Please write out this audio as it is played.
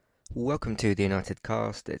Welcome to the United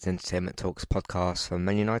Cast. It's Entertainment Talks podcast from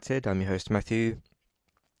Man United. I'm your host Matthew,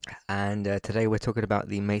 and today we're talking about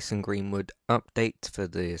the Mason Greenwood update for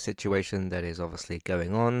the situation that is obviously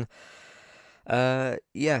going on. A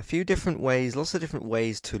few different ways, lots of different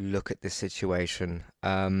ways to look at this situation.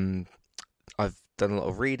 I've done a lot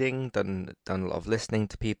of reading, done a lot of listening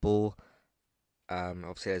to people.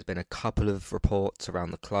 Obviously, there's been a couple of reports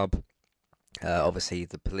around the club. Obviously,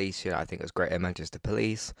 the police. I think it was Greater Manchester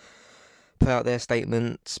Police put out their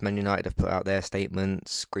statements. Man United have put out their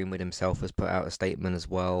statements. Greenwood himself has put out a statement as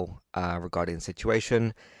well regarding the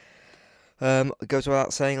situation. It goes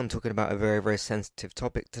without saying, I'm talking about a very, very sensitive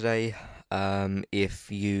topic today.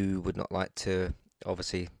 If you would not like to,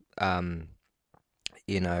 obviously, listen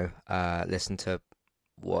to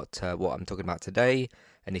what I'm talking about today,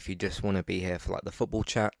 and if you just want to be here for like the football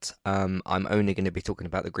chat, I'm only going to be talking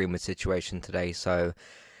about the Greenwood situation today. So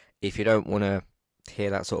if you don't want to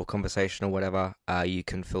hear that sort of conversation or whatever, you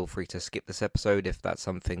can feel free to skip this episode if that's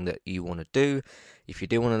something that you want to do. If you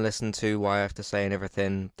do want to listen to what I have to say and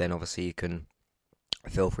everything, then obviously you can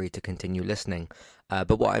feel free to continue listening.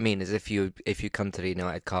 But what I mean is, if you come to the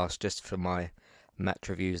United Cast just for my match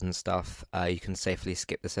reviews and stuff, you can safely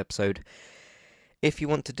skip this episode if you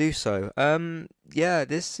want to do so.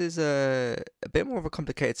 This is a bit more of a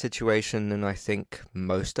complicated situation than I think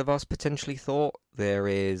most of us potentially thought. There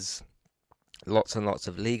is lots and lots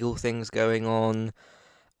of legal things going on,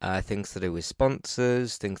 things to do with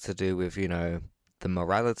sponsors, things to do with, the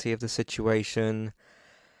morality of the situation.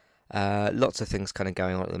 Lots of things kind of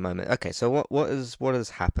going on at the moment. Okay, so what has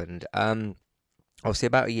happened? Obviously,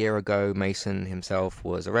 about a year ago, Mason himself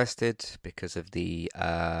was arrested because of the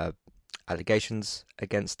allegations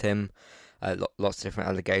against him. Lots of different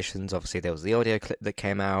allegations. Obviously, there was the audio clip that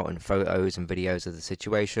came out and photos and videos of the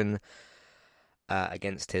situation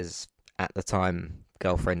against his, at the time,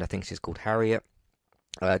 girlfriend. I think she's called Harriet.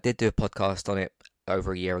 I did do a podcast on it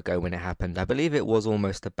over a year ago when it happened. I believe it was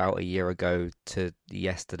almost about a year ago to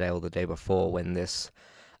yesterday or the day before when this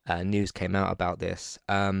news came out about this.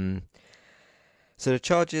 So the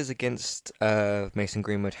charges against Mason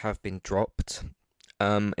Greenwood have been dropped.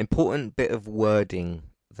 Important bit of wording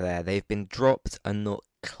there. They've been dropped and not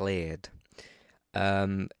cleared.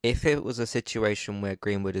 If it was a situation where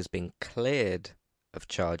Greenwood has been cleared of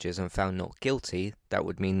charges and found not guilty, that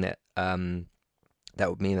would mean that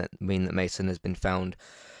Mason has been found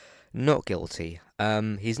not guilty.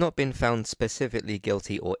 He's not been found specifically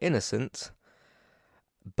guilty or innocent,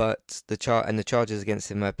 but the charges against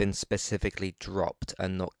him have been specifically dropped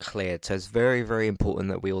and not cleared. So it's very, very important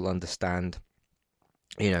that we all understand,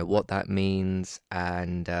 what that means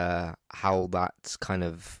and how that kind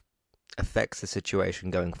of affects the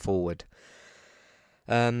situation going forward.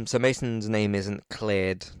 So Mason's name isn't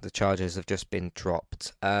cleared. The charges have just been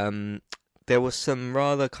dropped. There was some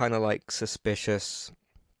rather kind of like suspicious,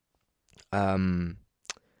 like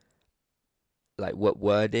what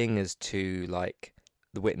wording as to like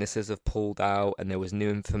the witnesses have pulled out and there was new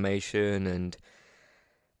information, and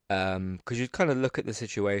because you kind of look at the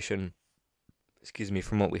situation,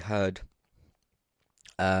 from what we heard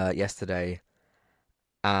yesterday,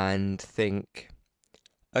 and think,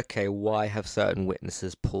 okay, why have certain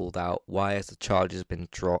witnesses pulled out? Why has the charges been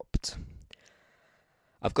dropped?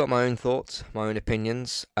 I've got my own thoughts, my own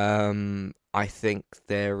opinions. I think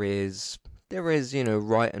there is,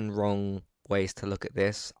 right and wrong ways to look at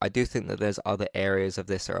this. I do think that there's other areas of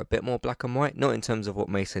this that are a bit more black and white, not in terms of what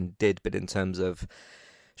Mason did, but in terms of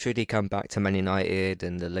should he come back to Man United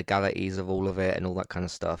and the legalities of all of it and all that kind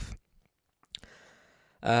of stuff.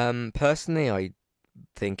 Personally, I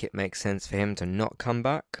think it makes sense for him to not come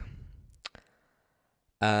back.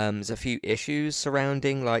 There's a few issues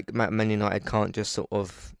surrounding, like Man United can't just sort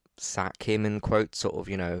of sack him and quote,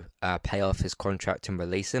 pay off his contract and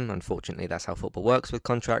release him. Unfortunately, that's how football works with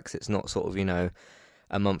contracts. It's not sort of,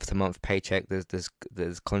 a month-to-month paycheck.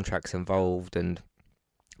 There's contracts involved, and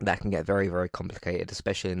that can get very, very complicated,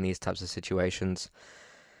 especially in these types of situations.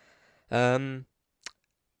 Where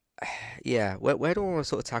do I want to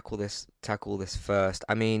sort of tackle this first?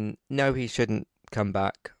 I mean, no, he shouldn't come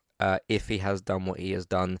back if he has done what he has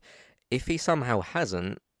done. If he somehow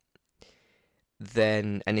hasn't,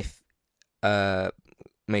 then, and if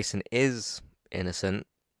Mason is innocent,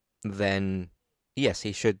 then yes,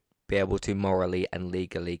 he should be able to morally and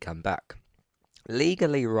legally come back.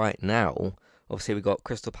 Legally, right now, obviously we've got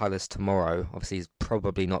Crystal Palace tomorrow. Obviously, he's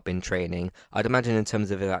probably not been training. I'd imagine in terms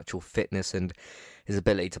of his actual fitness and his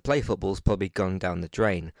ability to play football's probably gone down the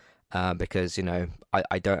drain. Because,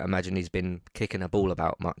 I don't imagine he's been kicking a ball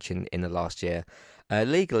about much in the last year.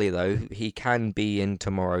 Legally, though, he can be in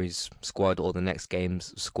tomorrow's squad or the next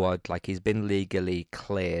game's squad. Like, he's been legally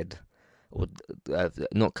cleared, or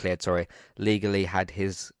not cleared, sorry, legally had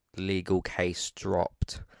his legal case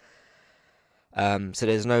dropped. So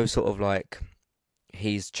there's no sort of like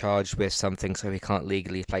he's charged with something, so he can't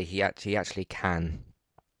legally play. He actually can.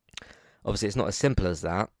 Obviously, it's not as simple as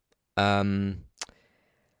that. Um,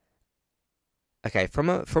 Okay, from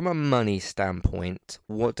a money standpoint,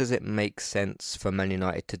 what does it make sense for Man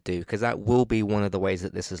United to do? Because that will be one of the ways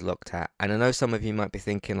that this is looked at. And I know some of you might be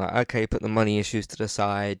thinking like, okay, put the money issues to the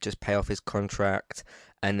side, just pay off his contract,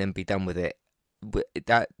 and then be done with it.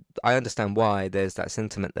 That I understand why there's that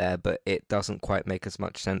sentiment there, but it doesn't quite make as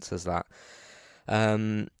much sense as that.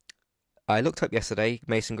 Um, I looked up yesterday.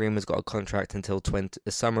 Mason Greenwood's got a contract until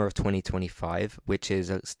the summer of 2025, which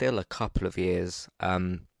is still a couple of years.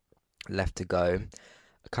 Left to go.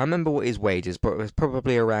 I can't remember what his wage is, but it was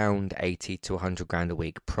probably around 80 to 100 grand a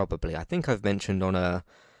week. Probably. I think I've mentioned on a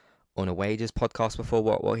wages podcast before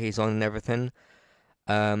what he's on and everything.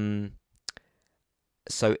 Um,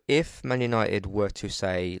 so if Man United were to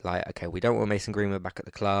say like, okay, we don't want Mason Greenwood back at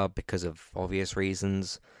the club because of obvious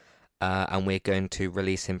reasons, and we're going to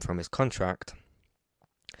release him from his contract.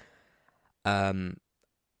 Um,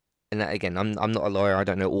 and again, I'm not a lawyer. I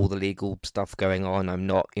don't know all the legal stuff going on. I'm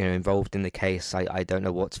not involved in the case. I don't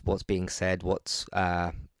know what's being said, what's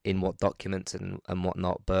in what documents and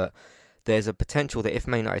whatnot. But there's a potential that if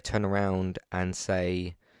Man United turn around and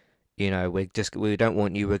say, we don't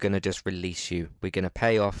want you. We're going to just release you. We're going to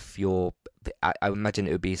pay off your. I imagine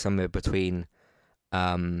it would be somewhere between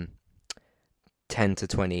 10 to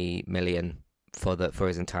 20 million for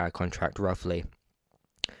his entire contract, roughly.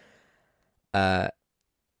 Uh,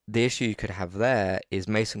 the issue you could have there is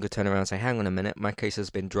Mason could turn around and say, "Hang on a minute, my case has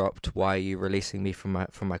been dropped. Why are you releasing me from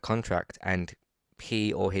my contract?" And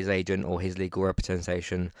he or his agent or his legal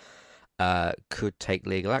representation could take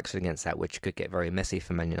legal action against that, which could get very messy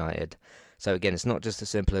for Man United. So again, it's not just as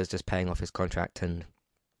simple as just paying off his contract and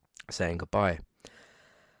saying goodbye.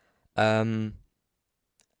 There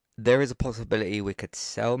is a possibility we could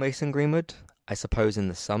sell Mason Greenwood, I suppose, in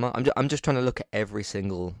the summer. I'm just trying to look at every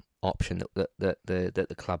single option that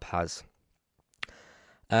the club has.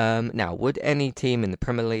 Now, would any team in the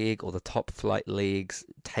Premier League or the top flight leagues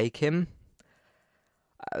take him?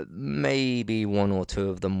 Maybe one or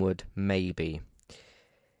two of them would, maybe.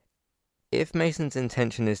 If Mason's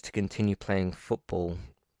intention is to continue playing football,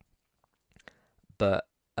 but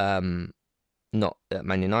not at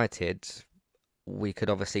Man United, we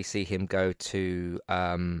could obviously see him go to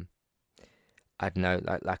I don't know,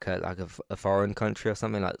 like a foreign country or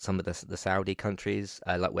something, like some of the Saudi countries,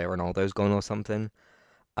 like where Ronaldo's gone or something.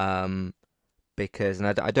 Um, because,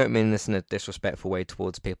 and I don't mean this in a disrespectful way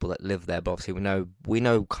towards people that live there, but obviously we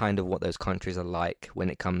know kind of what those countries are like when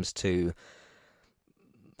it comes to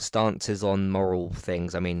stances on moral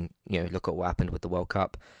things. I mean, look at what happened with the World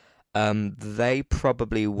Cup. They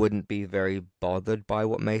probably wouldn't be very bothered by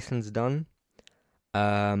what Mason's done.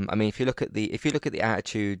 I mean, if you look at the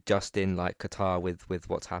attitude just in like Qatar with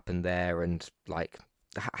what's happened there and like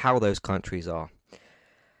how those countries are,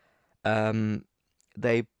 um,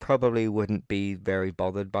 they probably wouldn't be very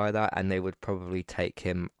bothered by that, and they would probably take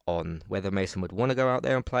him on. Whether Mason would want to go out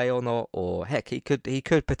there and play or not, or heck, he could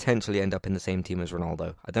potentially end up in the same team as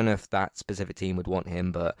Ronaldo. I don't know if that specific team would want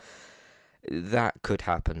him, but that could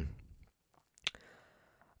happen.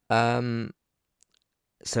 Um,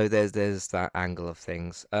 so there's that angle of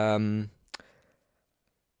things.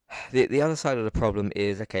 The other side of the problem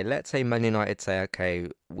is, okay, let's say Man United say, okay,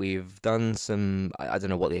 we've done some, I don't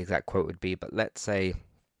know what the exact quote would be, but let's say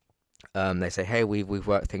they say, hey, we've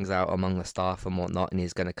worked things out among the staff and whatnot, and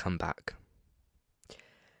he's going to come back.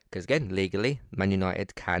 Because again, legally, Man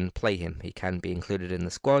United can play him. He can be included in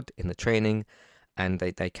the squad, in the training, and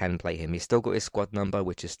they can play him. He's still got his squad number,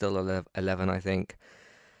 which is still 11, I think.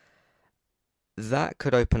 That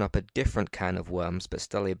could open up a different can of worms, but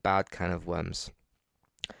still a bad can of worms.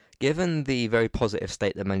 Given the very positive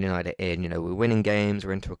state that Man United are in, we're winning games,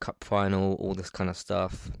 we're into a cup final, all this kind of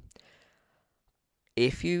stuff.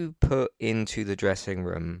 If you put into the dressing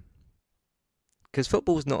room, because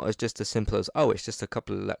football's not just as simple as, oh, it's just a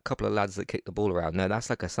couple of lads that kick the ball around. No,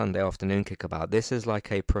 that's like a Sunday afternoon kickabout. This is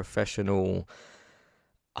like a professional,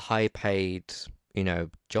 high-paid,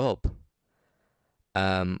 job.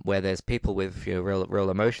 Where there's people with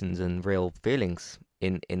real emotions and real feelings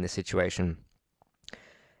in the situation.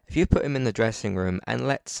 If you put him in the dressing room, and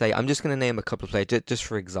let's say, I'm just going to name a couple of players, just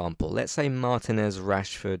for example. Let's say Martinez,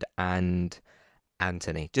 Rashford, and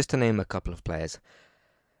Anthony, just to name a couple of players.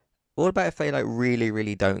 What about if they like really,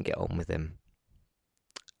 really don't get on with him?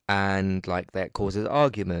 and like that causes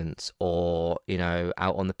arguments, or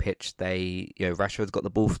out on the pitch Rashford's got the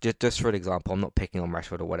ball, just for an example. I'm not picking on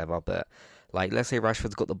Rashford or whatever, but like let's say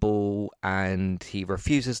Rashford's got the ball and he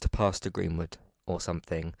refuses to pass to Greenwood or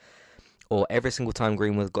something, or every single time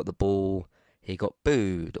Greenwood got the ball he got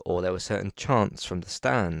booed, or there was certain chants from the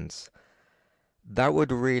stands. That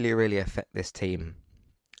would really, really affect this team.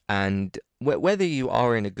 And whether you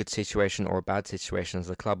are in a good situation or a bad situation as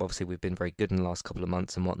a club, obviously we've been very good in the last couple of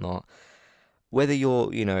months and whatnot. Whether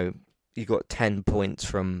you got 10 points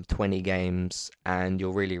from 20 games and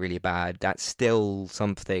you're really, really bad, that's still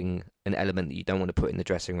something, an element that you don't want to put in the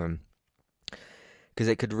dressing room. Because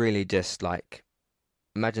it could really just like,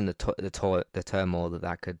 imagine the turmoil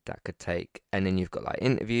that could take. And then you've got like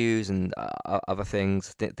interviews and other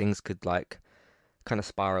things. Things could like kind of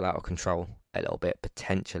spiral out of control a little bit,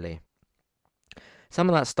 potentially. Some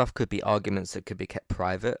of that stuff could be arguments that could be kept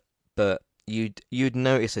private, but you'd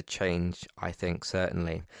notice a change, I think,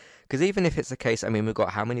 certainly. Because even if it's the case, I mean, we've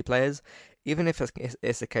got how many players? Even if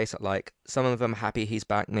it's the case that like some of them are happy he's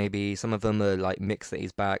back, maybe some of them are like mixed that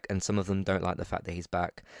he's back, and some of them don't like the fact that he's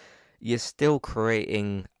back. You're still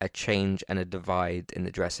creating a change and a divide in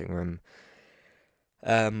the dressing room.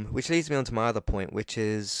 Which leads me on to my other point, which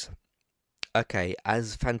is okay,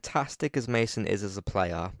 as fantastic as Mason is as a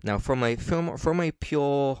player, now from a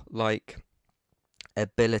pure like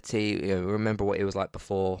ability, remember what he was like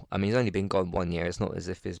before. I mean, he's only been gone 1 year. It's not as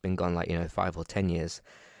if he's been gone like 5 or 10 years.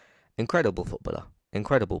 Incredible footballer,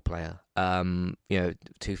 incredible player.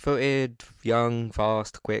 Two-footed, young,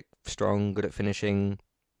 fast, quick, strong, good at finishing,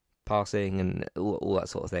 passing, and all that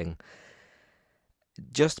sort of thing.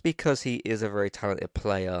 Just because he is a very talented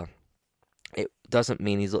player, it doesn't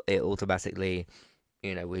mean it automatically,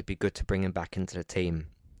 would be good to bring him back into the team.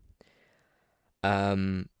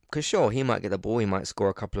 Because sure, he might get the ball, he might score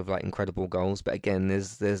a couple of like incredible goals, but again,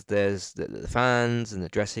 there's the fans and the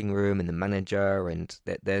dressing room and the manager, and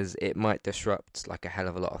it might disrupt like a hell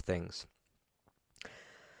of a lot of things.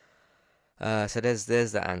 So there's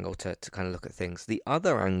that angle to kind of look at things. The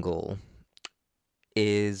other angle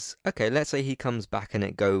is okay. Let's say he comes back and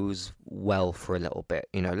it goes well for a little bit.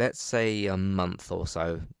 Let's say a month or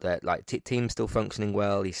so. That like team's still functioning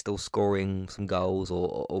well. He's still scoring some goals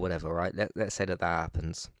or whatever. Right? Let's say that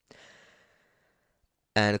happens.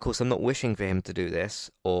 And of course, I'm not wishing for him to do this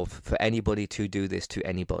or for anybody to do this to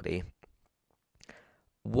anybody.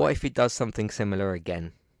 What if he does something similar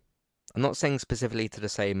again? I'm not saying specifically to the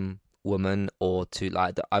same woman or to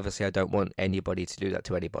like. Obviously, I don't want anybody to do that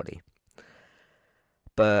to anybody.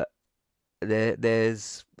 But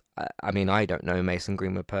there's I mean, I don't know Mason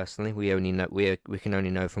Greenwood personally. We only know we can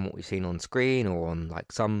only know from what we've seen on screen or on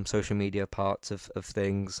like some social media parts of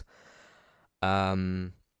things.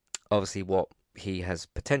 Um, Obviously what he has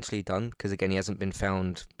potentially done, because again he hasn't been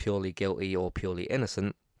found purely guilty or purely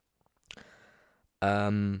innocent.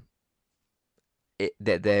 Um,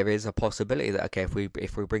 there is a possibility that okay, if we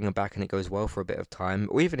bring him back and it goes well for a bit of time,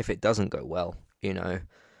 or even if it doesn't go well,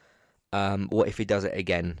 what if he does it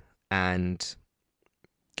again and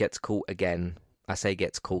gets caught again? I say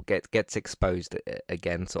gets caught, gets exposed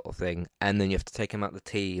again, sort of thing, and then you have to take him out of the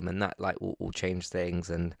team, and that like will change things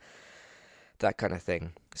and that kind of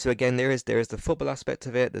thing. So again, there is the football aspect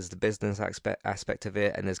of it, there's the business aspect of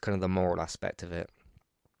it, and there's kind of the moral aspect of it.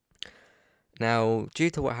 Now,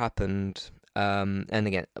 due to what happened, and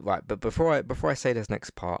again, right, but before I say this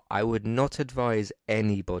next part, I would not advise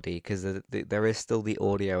anybody because there is still the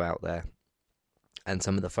audio out there and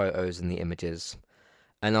some of the photos and the images,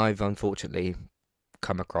 and I've unfortunately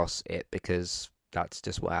come across it because that's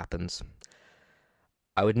just what happens.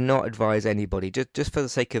 I would not advise anybody, just for the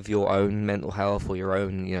sake of your own mental health or your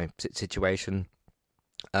own, situation.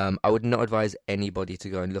 I would not advise anybody to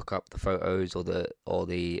go and look up the photos or the.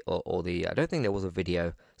 I don't think there was a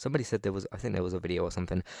video. Somebody said there was. I think there was a video or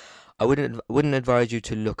something. I wouldn't advise you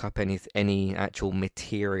to look up any actual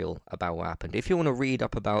material about what happened. If you want to read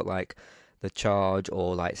up about like the charge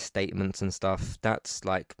or like statements and stuff, that's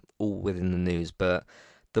like all within the news. But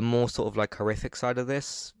the more sort of like horrific side of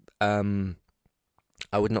this,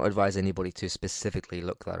 I would not advise anybody to specifically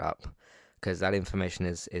look that up because that information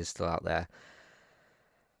is still out there.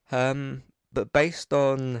 But based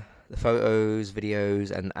on the photos, videos,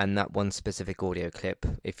 and that one specific audio clip,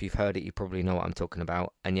 if you've heard it, you probably know what I'm talking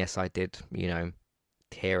about. And yes, I did,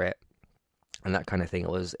 hear it and that kind of thing. It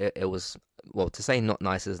was well, to say not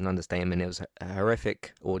nice is an understatement. It was a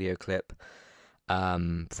horrific audio clip,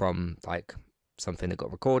 from like something that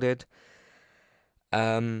got recorded.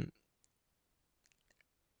 Um,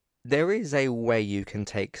 there is a way you can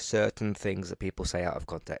take certain things that people say out of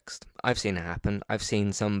context. I've seen it happen. I've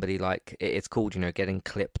seen somebody like it's called, getting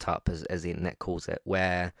clipped up as the internet calls it,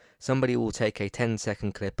 where somebody will take a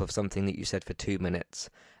 10-second clip of something that you said for 2 minutes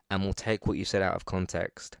and will take what you said out of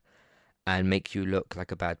context and make you look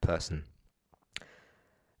like a bad person.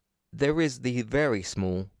 There is the very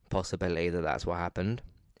small possibility that that's what happened,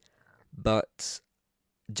 but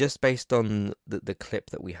just based on the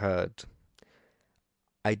clip that we heard,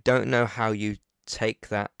 I don't know how you take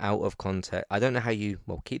that out of context. I don't know how you,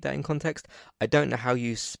 well, keep that in context. I don't know how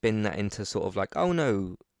you spin that into sort of like, oh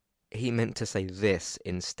no, he meant to say this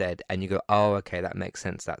instead. And you go, oh, okay, that makes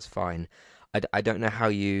sense. That's fine. I don't know how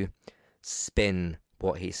you spin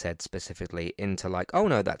what he said specifically into like, oh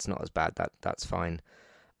no, that's not as bad. That's fine.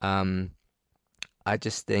 Um, I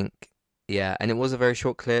just think, yeah, and it was a very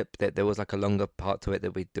short clip. That there was like a longer part to it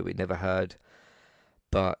that we never heard,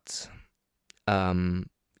 but um,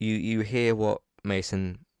 you hear what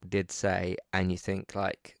Mason did say, and you think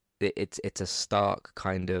like it's a stark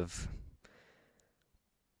kind of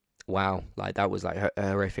wow, like that was like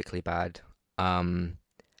horrifically bad. Um,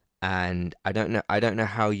 and I don't know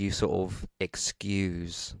how you sort of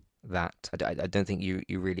excuse that. I don't think you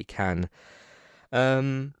really can.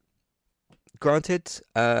 Um, Granted,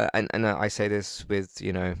 and I say this with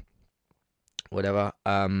whatever.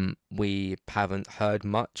 We haven't heard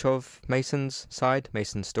much of Mason's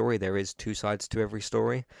story. There is two sides to every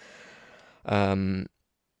story. Um,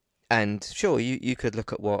 and sure, you could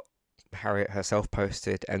look at what Harriet herself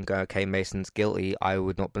posted and go, okay, Mason's guilty. I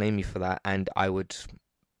would not blame you for that, and I would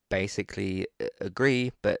basically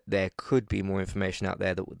agree. But there could be more information out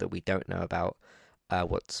there that we don't know about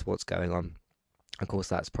what's going on. Of course,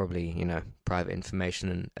 that's probably private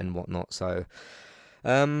information and whatnot. So,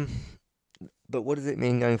 um, but what does it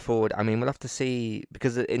mean going forward? I mean, we'll have to see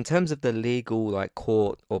because in terms of the legal, like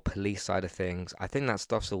court or police side of things, I think that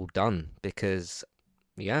stuff's all done because,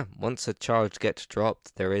 yeah, once a charge gets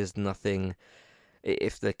dropped, there is nothing.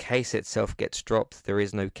 If the case itself gets dropped, there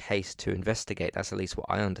is no case to investigate. That's at least what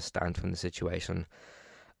I understand from the situation.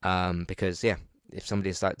 Because yeah, if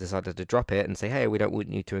somebody decided to drop it and say, hey, we don't want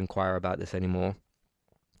you to inquire about this anymore,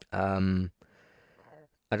 um,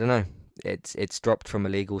 I don't know. It's dropped from a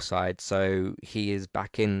legal side, so he is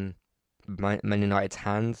back in Man United's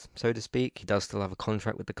hands, so to speak. He does still have a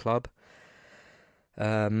contract with the club.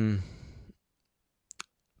 Um,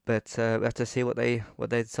 but we have to see what they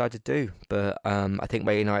decide to do. But I think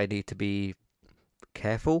Man United need to be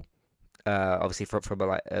careful. Obviously, from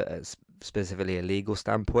specifically a legal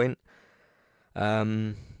standpoint.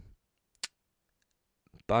 Um,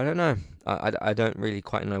 but I don't know. I don't really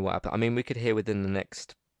quite know what happened. I mean, we could hear within the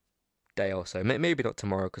next day or so. Maybe not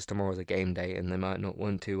tomorrow because tomorrow's a game day and they might not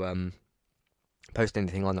want to post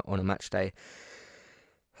anything on a match day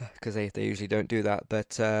because they usually don't do that.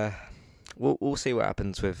 But we'll see what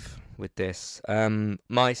happens with this.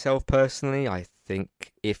 Myself personally, I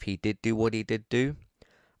think if he did do what he did do,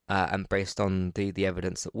 and based on the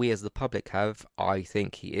evidence that we as the public have, I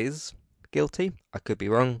think he is guilty. I could be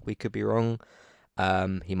wrong. We could be wrong.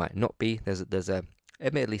 He might not be. There's a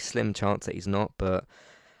admittedly slim chance that he's not, but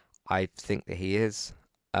I think that he is.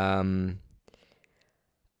 Um,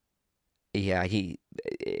 yeah,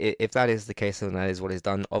 if that is the case, then that is what he's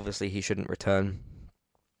done. Obviously, he shouldn't return.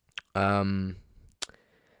 Um,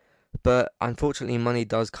 but unfortunately, money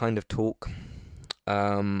does kind of talk.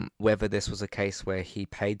 Whether this was a case where he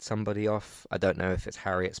paid somebody off, I don't know if it's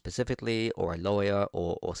Harriet specifically, or a lawyer,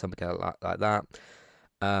 or somebody like that.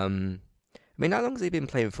 I mean, how long has he been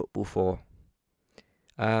playing football for?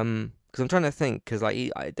 Because I'm trying to think, because like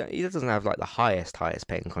he doesn't have like the highest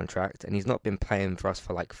paying contract, and he's not been playing for us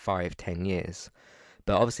for like 5-10 years.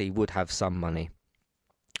 But obviously, he would have some money.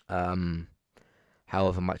 Um,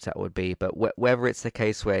 However much that would be. But whether it's the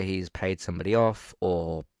case where he's paid somebody off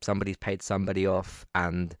or somebody's paid somebody off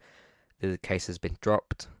and the case has been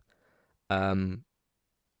dropped. Because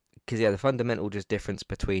yeah, the fundamental just difference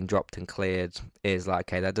between dropped and cleared is like,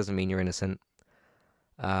 okay, that doesn't mean you're innocent.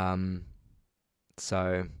 Um,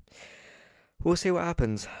 so we'll see what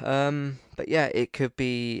happens. But yeah, it could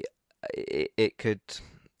be, it could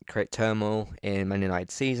create turmoil in Man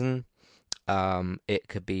United's season. It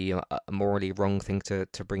could be a morally wrong thing to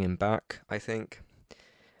bring him back, I think.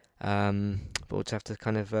 But we'll just have to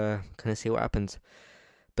kind of see what happens.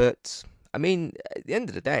 But I mean, at the end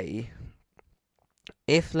of the day,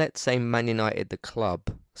 if let's say Man United, the club,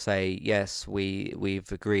 say yes,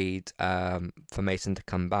 we've agreed for Mason to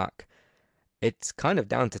come back, it's kind of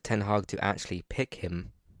down to Ten Hag to actually pick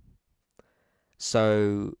him.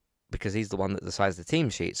 So because he's the one that decides the team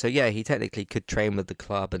sheet. So yeah, he technically could train with the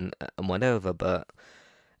club and whatever, but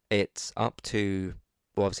it's up to,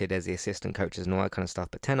 well, obviously there's the assistant coaches and all that kind of stuff,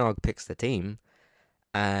 but Ten Hag picks the team.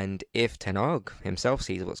 And if Ten Hag himself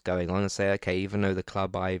sees what's going on and say, okay, even though the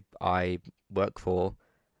club I work for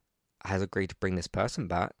has agreed to bring this person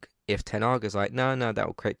back, if Ten Hag is like, no, no, that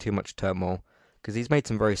will create too much turmoil, because he's made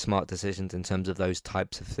some very smart decisions in terms of those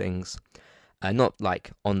types of things, not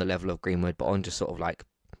like on the level of Greenwood, but on just sort of like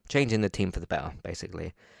changing the team for the better,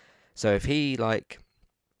 basically. So if he like,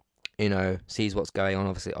 sees what's going on,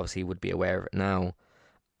 obviously he would be aware of it now.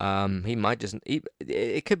 He might just.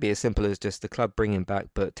 It could be as simple as just the club bring him back,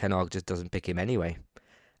 but Ten Hag just doesn't pick him anyway.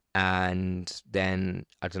 And then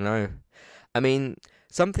I don't know. I mean,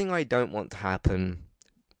 something I don't want to happen,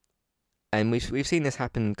 and we've seen this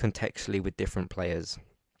happen contextually with different players,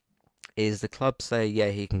 is the club say, yeah,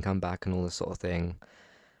 he can come back and all this sort of thing.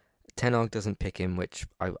 Ten Hag doesn't pick him, which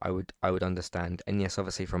I would understand. And yes,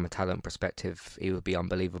 obviously from a talent perspective, he would be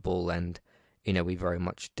unbelievable, and we very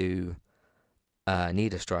much do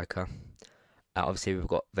need a striker. Obviously, we've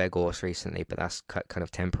got Vegas recently, but that's kind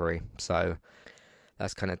of temporary. So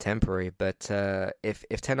that's kind of temporary. But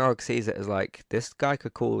if Ten Hag sees it as like this guy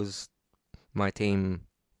could cause my team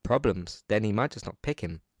problems, then he might just not pick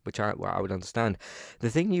him, which I would understand. The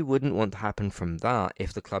thing you wouldn't want to happen from that,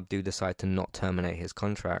 if the club do decide to not terminate his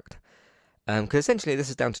contract, because essentially this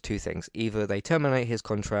is down to two things: either they terminate his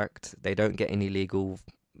contract, they don't get any legal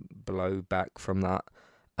blowback from that,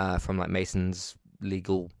 from like Mason's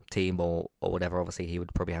legal team or whatever. Obviously, he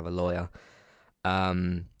would probably have a lawyer.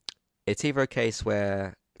 Um, it's either a case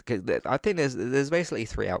where, cause I think there's basically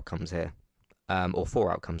three outcomes here, or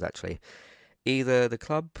four outcomes actually. Either the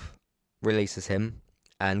club releases him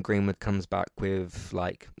and Greenwood comes back with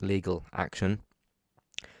like legal action.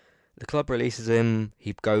 The club releases him,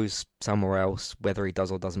 he goes somewhere else. Whether he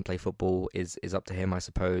does or doesn't play football is up to him, I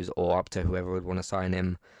suppose, or up to whoever would want to sign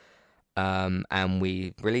him. And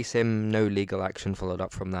we release him, no legal action followed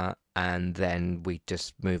up from that, and then we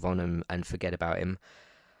just move on and forget about him.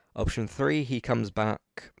 Option three, he comes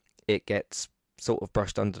back, it gets sort of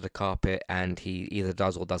brushed under the carpet, and he either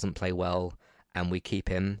does or doesn't play well, and we keep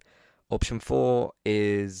him. Option four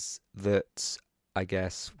is that I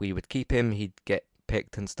guess we would keep him, he'd get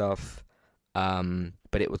picked and stuff,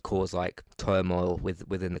 but it would cause like turmoil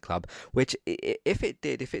within the club. Which, if it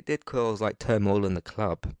did cause like turmoil in the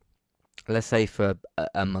club, let's say for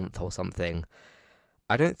a month or something,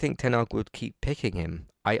 I don't think Ten Hag would keep picking him.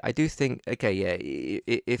 I do think, okay, yeah,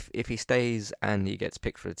 if he stays and he gets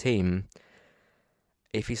picked for the team,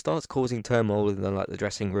 if he starts causing turmoil in the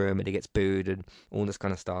dressing room and he gets booed and all this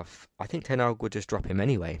kind of stuff, I think Ten Hag would just drop him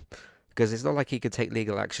anyway. Because it's not like he could take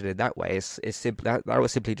legal action in that way. It's simply that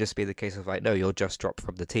would simply just be the case of like, no, you're just dropped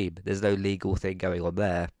from the team. There's no legal thing going on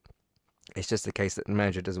there. It's just the case that the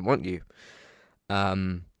manager doesn't want you.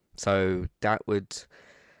 So that would,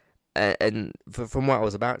 and from what I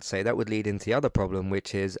was about to say, that would lead into the other problem,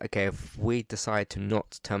 which is, okay, if we decide to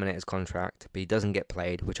not terminate his contract, but he doesn't get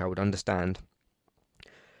played, which I would understand,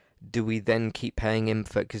 do we then keep paying him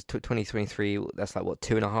for, because 2023, that's like, what,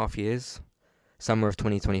 2.5 years? Summer of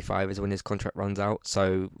 2025 is when his contract runs out.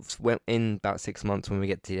 So in about 6 months, when we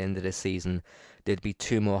get to the end of this season, there'd be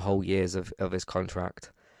 2 more whole years of his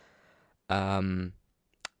contract. Um,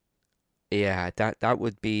 yeah, that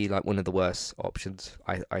would be like one of the worst options,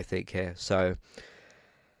 I think here. So,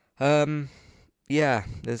 um, yeah,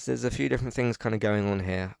 there's a few different things kind of going on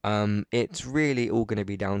here. It's really all going to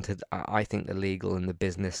be down to I think the legal and the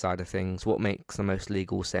business side of things. What makes the most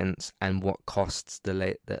legal sense and what costs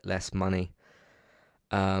the less money.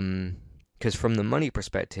 Because from the money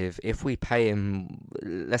perspective, if we pay him,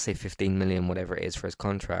 let's say 15 million, whatever it is for his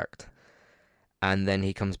contract, and then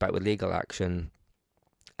he comes back with legal action,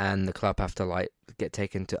 and the club have to like get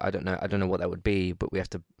taken to, I don't know what that would be, but we have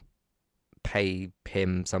to pay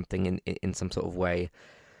him something in some sort of way.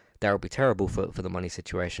 That would be terrible for the money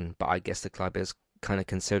situation. But I guess the club is kind of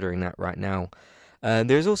considering that right now.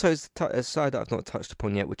 There's also a side that I've not touched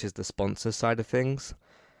upon yet, which is the sponsor side of things.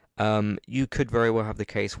 You could very well have the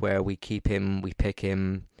case where we keep him, we pick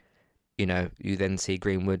him, you then see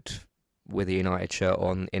Greenwood with a United shirt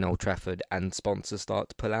on in Old Trafford and sponsors start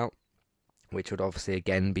to pull out, which would obviously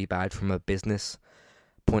again be bad from a business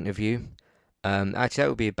point of view. Actually, that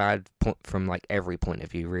would be a bad point from like every point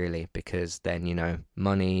of view, really, because then,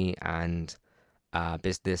 money and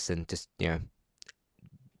business and just,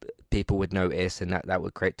 people would notice and that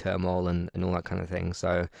would create turmoil and all that kind of thing.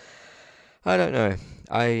 So, I don't know.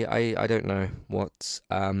 I don't know what.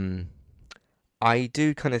 I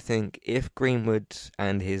do kind of think if Greenwood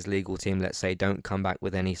and his legal team, let's say, don't come back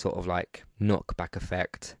with any sort of like knockback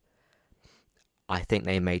effect, I think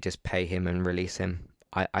they may just pay him and release him.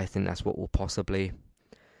 I think that's what will possibly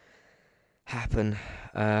happen.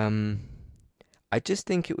 Um, I just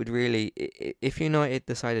think it would really, if United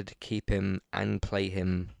decided to keep him and play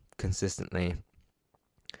him consistently,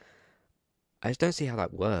 I just don't see how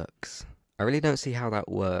that works. I really don't see how that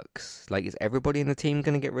works. Like, is everybody in the team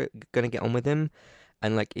gonna get on with him?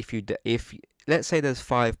 And like, if let's say there's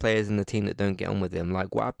 5 players in the team that don't get on with him,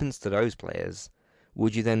 like, what happens to those players?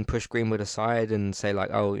 Would you then push Greenwood aside and say like,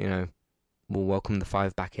 oh, we'll welcome the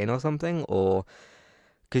 5 back in or something? Or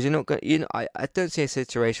because you're not going, I don't see a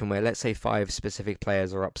situation where, let's say, 5 specific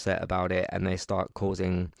players are upset about it and they start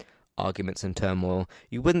causing arguments and turmoil.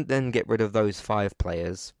 You wouldn't then get rid of those 5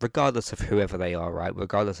 players, regardless of whoever they are, right?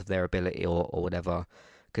 Regardless of their ability or whatever,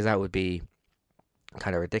 because that would be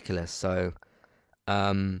kind of ridiculous. So,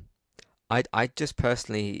 um, I just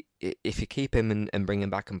personally, if you keep him and bring him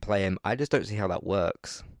back and play him, I just don't see how that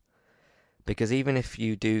works. Because even if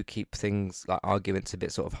you do keep things like arguments a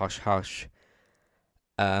bit sort of hush hush,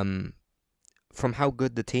 um, from how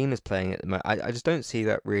good the team is playing at the moment, I just don't see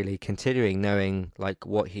that really continuing, knowing like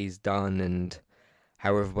what he's done and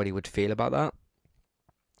how everybody would feel about that.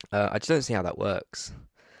 I just don't see how that works.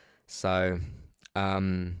 So,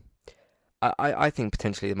 um, I think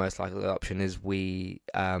potentially the most likely option is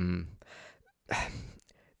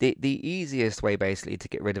the easiest way basically to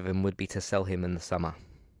get rid of him would be to sell him in the summer.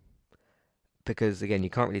 Because again, you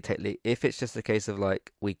can't really if it's just a case of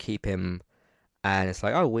like we keep him and it's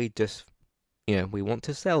like, oh, we just we want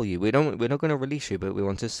to sell you. We're not going to release you, but we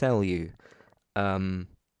want to sell you. Um,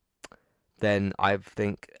 then I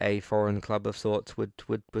think a foreign club of sorts would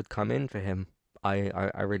come in for him.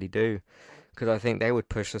 I really do, because I think they would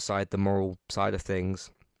push aside the moral side of things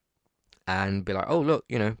and be like, oh look,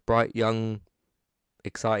 bright young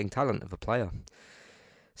exciting talent of a player.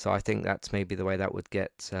 So I think that's maybe the way that would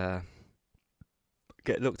get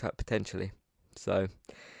looked at potentially. So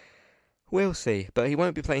we'll see, but he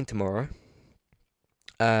won't be playing tomorrow.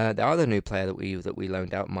 The other new player that we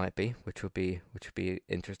loaned out might be, which would be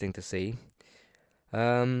interesting to see.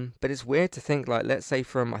 But it's weird to think like, let's say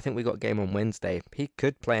I think we got a game on Wednesday. He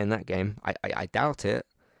could play in that game. I doubt it.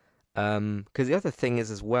 Because the other thing is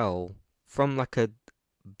as well, from like a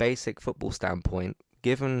basic football standpoint,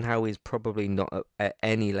 given how he's probably not at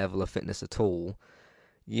any level of fitness at all,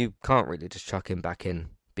 you can't really just chuck him back in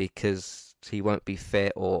because he won't be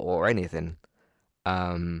fit or anything.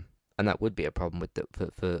 Um, and that would be a problem with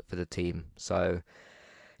for the team. So,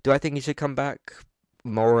 do I think he should come back?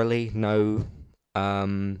 Morally, no.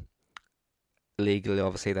 Um, Legally,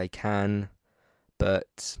 obviously they can,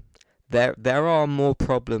 but there are more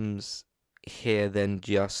problems here than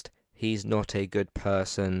just he's not a good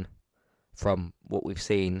person from what we've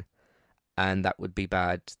seen, and that would be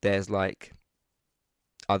bad. There's like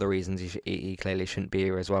other reasons he clearly shouldn't be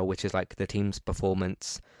here as well, which is like the team's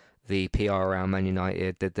performance, the PR around Man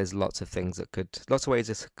United. There's lots of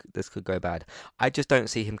ways this could go bad. I just don't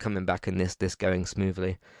see him coming back and this going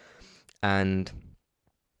smoothly. And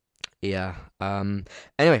yeah.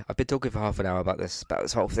 Anyway, I've been talking for half an hour about this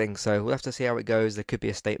whole thing, so we'll have to see how it goes. There could be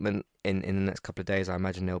a statement in the next couple of days. I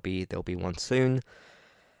imagine there'll be one soon.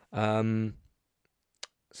 Um,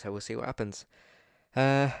 so we'll see what happens.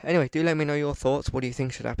 Anyway, do let me know your thoughts. What do you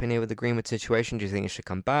think should happen here with the Greenwood situation? Do you think it should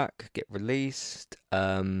come back, get released,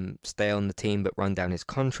 stay on the team but run down his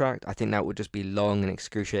contract? I think that would just be long and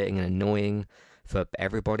excruciating and annoying for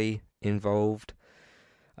everybody involved.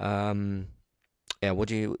 Um, yeah,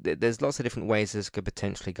 there's lots of different ways this could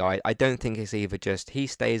potentially go. I don't think it's either just he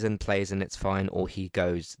stays and plays and it's fine, or he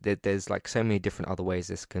goes. There's like so many different other ways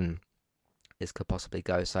this could possibly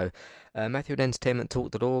go. So, Matthew at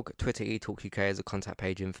entertainmenttalk.org, Twitter eTalkUK as a contact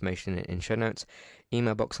page, information in show notes,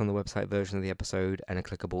 email box on the website version of the episode, and a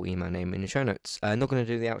clickable email name in the show notes. Not going to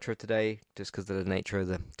do the outro today just because of the nature of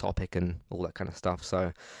the topic and all that kind of stuff.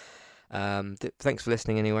 So, thanks for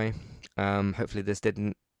listening anyway. Hopefully this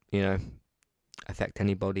didn't, affect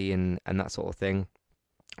anybody and that sort of thing.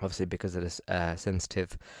 Obviously because of this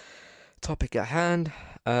sensitive topic at hand.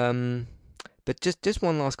 But just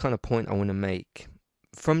one last kind of point I want to make.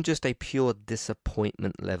 From just a pure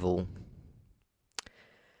disappointment level,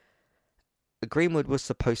 Greenwood was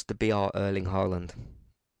supposed to be our Erling Haaland.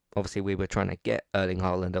 Obviously, we were trying to get Erling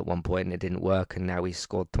Haaland at one point and it didn't work, and now he's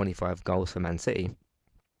scored 25 goals for Man City.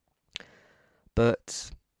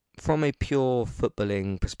 But from a pure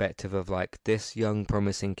footballing perspective of like, this young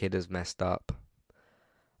promising kid has messed up.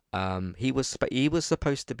 He was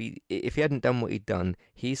supposed to be, if he hadn't done what he'd done,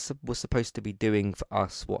 was supposed to be doing for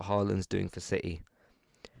us what Haaland's doing for City.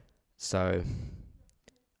 So,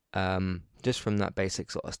 just from that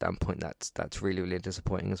basic sort of standpoint, that's really really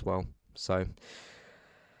disappointing as well. So,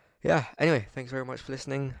 yeah. Anyway, thanks very much for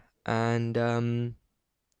listening, and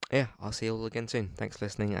yeah, I'll see you all again soon. Thanks for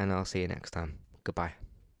listening, and I'll see you next time. Goodbye.